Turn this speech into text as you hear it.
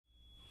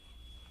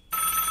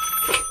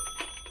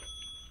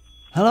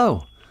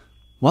Hello,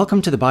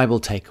 welcome to the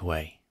Bible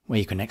Takeaway, where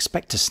you can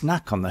expect to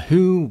snack on the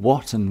who,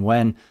 what and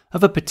when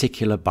of a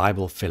particular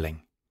Bible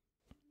filling.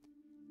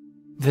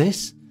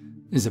 This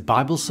is a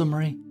Bible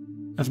summary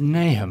of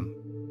Nahum.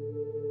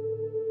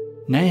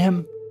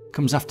 Nahum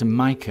comes after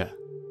Micah.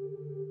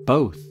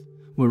 Both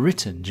were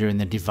written during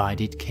the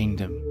divided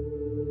kingdom.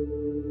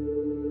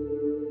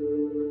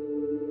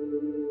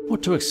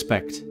 What to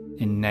expect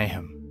in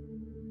Nahum?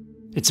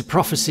 It's a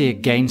prophecy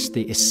against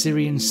the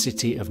Assyrian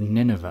city of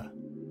Nineveh.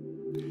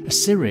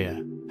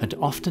 Assyria had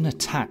often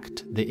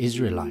attacked the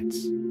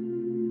Israelites.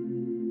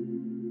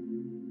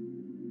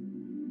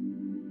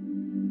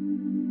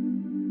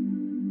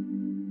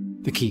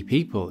 The key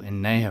people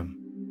in Nahum?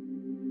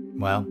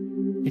 Well,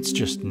 it's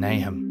just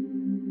Nahum.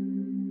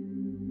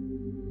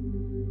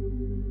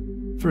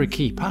 For a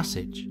key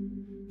passage,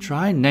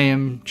 try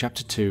Nahum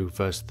chapter 2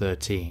 verse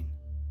 13.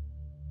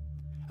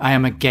 I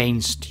am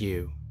against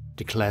you,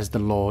 declares the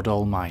Lord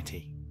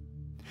Almighty.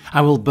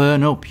 I will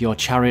burn up your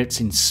chariots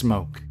in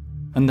smoke,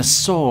 and the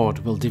sword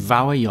will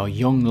devour your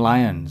young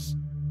lions.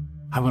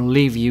 I will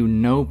leave you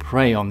no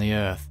prey on the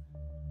earth.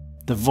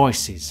 The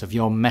voices of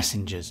your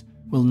messengers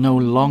will no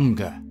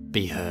longer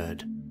be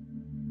heard.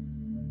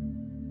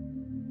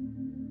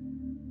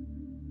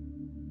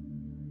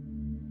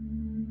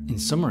 In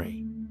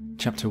summary,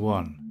 chapter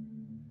 1.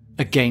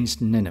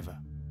 Against Nineveh.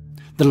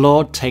 The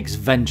Lord takes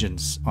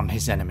vengeance on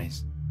his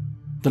enemies.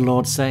 The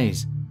Lord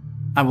says,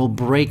 I will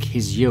break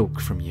his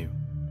yoke from you.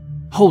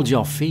 Hold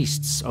your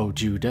feasts, O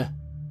Judah.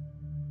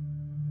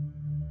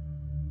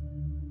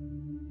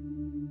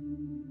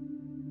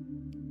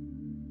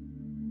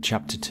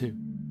 Chapter 2.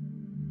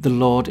 The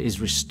Lord is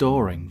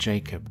restoring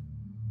Jacob.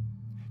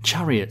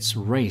 Chariots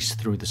race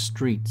through the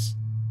streets.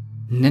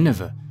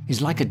 Nineveh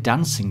is like a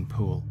dancing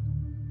pool.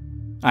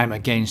 I am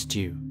against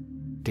you,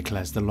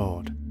 declares the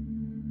Lord.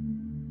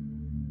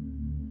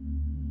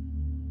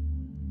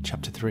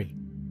 Chapter 3.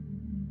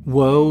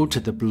 Woe to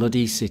the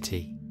bloody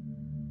city!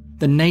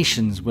 The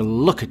nations will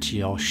look at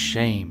your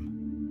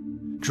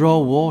shame. Draw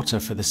water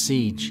for the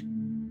siege.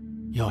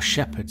 Your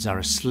shepherds are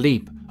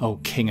asleep, O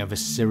king of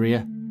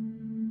Assyria.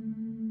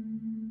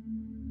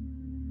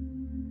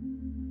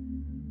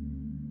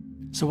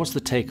 So what's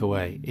the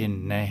takeaway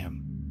in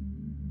Nahum?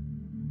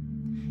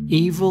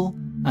 Evil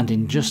and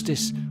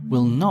injustice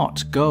will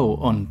not go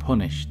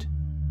unpunished.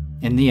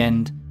 In the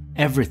end,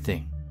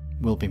 everything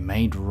will be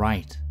made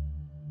right.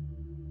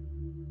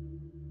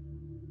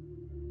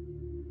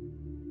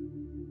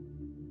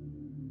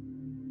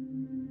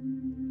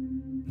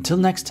 Until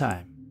next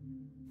time,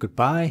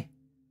 goodbye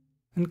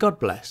and God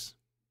bless.